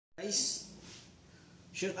Guys,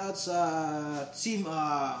 shout out sa team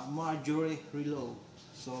Marjorie Reload.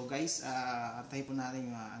 So guys, antayin po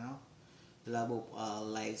natin yung love of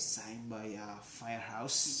life signed by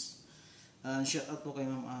Firehouse. Shout out po kay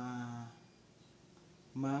ma'am,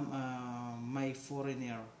 my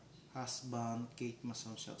foreigner husband Kate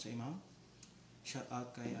Mason. Shout out sa ma'am. Shout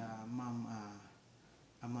out kay ma'am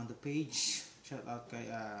Amanda Page. Shout out kay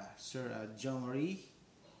Sir John Marie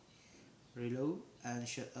Reload. And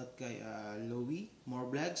shout out kay Louie More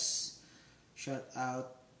Vlogs. Shout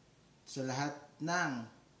out sa lahat ng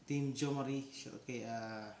Team Jo Marie. Shout out kay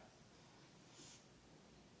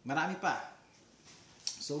marami pa.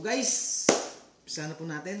 So guys, sana po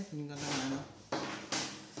natin yung kanta na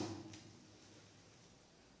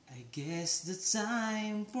I guess the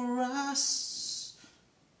time for us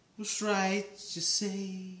was right to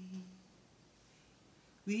say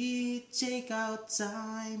we take our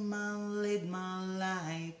time and lead my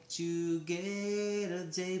life together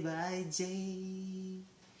day by day.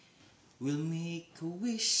 We'll make a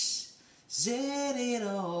wish, set it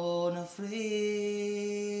on a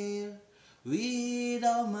prayer. With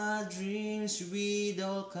all my dreams, we'd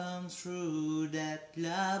all come true. That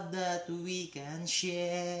love that we can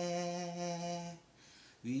share.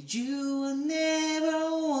 With you I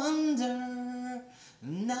never wonder,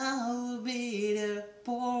 now be there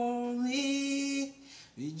for me.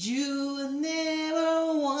 With you I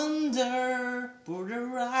never wonder, for the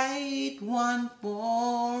right one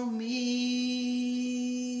for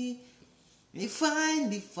me. We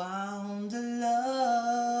finally found the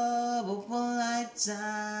love of a lifetime.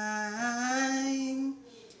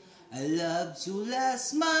 I love to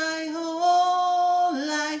last my whole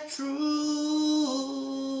life through,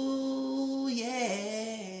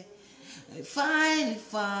 yeah. I finally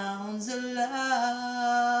found the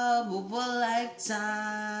love of a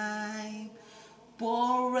lifetime,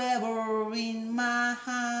 forever in my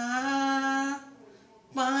heart.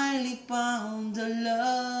 Finally found the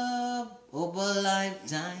love of a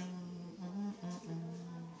lifetime.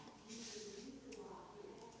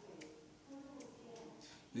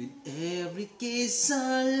 With every kiss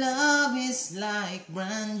our love is like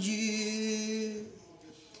brand new,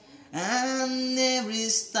 and every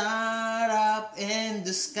star up in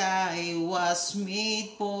the sky was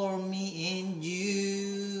made for me and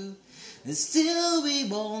you. And still we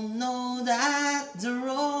both know that the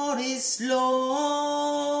road is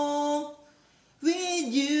long. With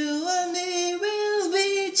you and me we'll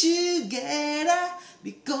be together,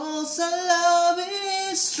 because our love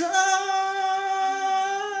is strong.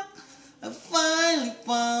 I finally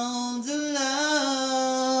found the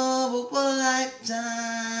love of a lifetime.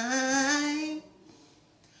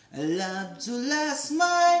 I love to last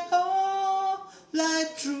my whole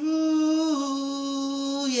life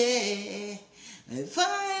through, yeah. I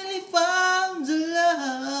finally found the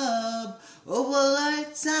love of a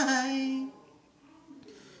lifetime,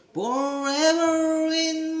 forever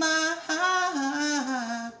in my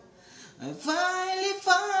heart. I finally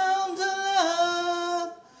found the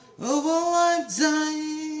love of a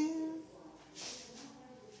lifetime.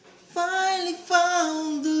 Finally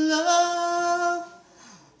found the love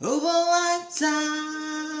of a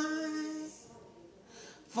lifetime.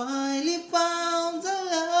 Finally found the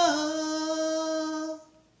love.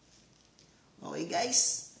 Okay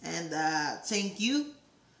guys, and thank you.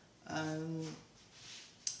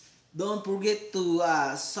 Don't forget to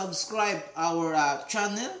subscribe our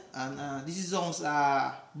channel, and this is songs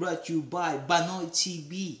brought to you by Banoy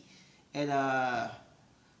TV and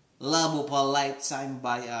Love of a Lifetime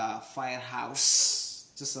by Firehouse.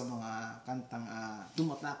 Ito sa mga kantang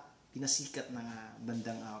tumatak, pinasikat ng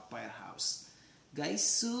bandang Firehouse. Guys,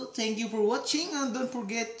 so thank you for watching, and don't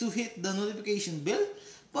forget to hit the notification bell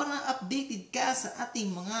para updated ka sa ating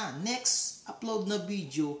mga next upload na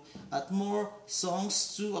video at more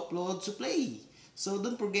songs to upload to play. So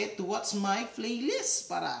don't forget to watch my playlist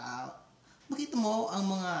para makita mo ang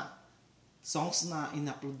mga songs na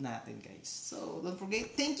in-upload natin, guys. So don't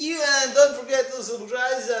forget, thank you, and don't forget to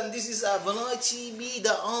subscribe. And this is Banoy TV,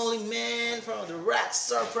 the only man from the rock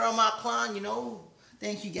star from our clan, you know.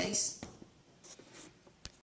 Thank you guys.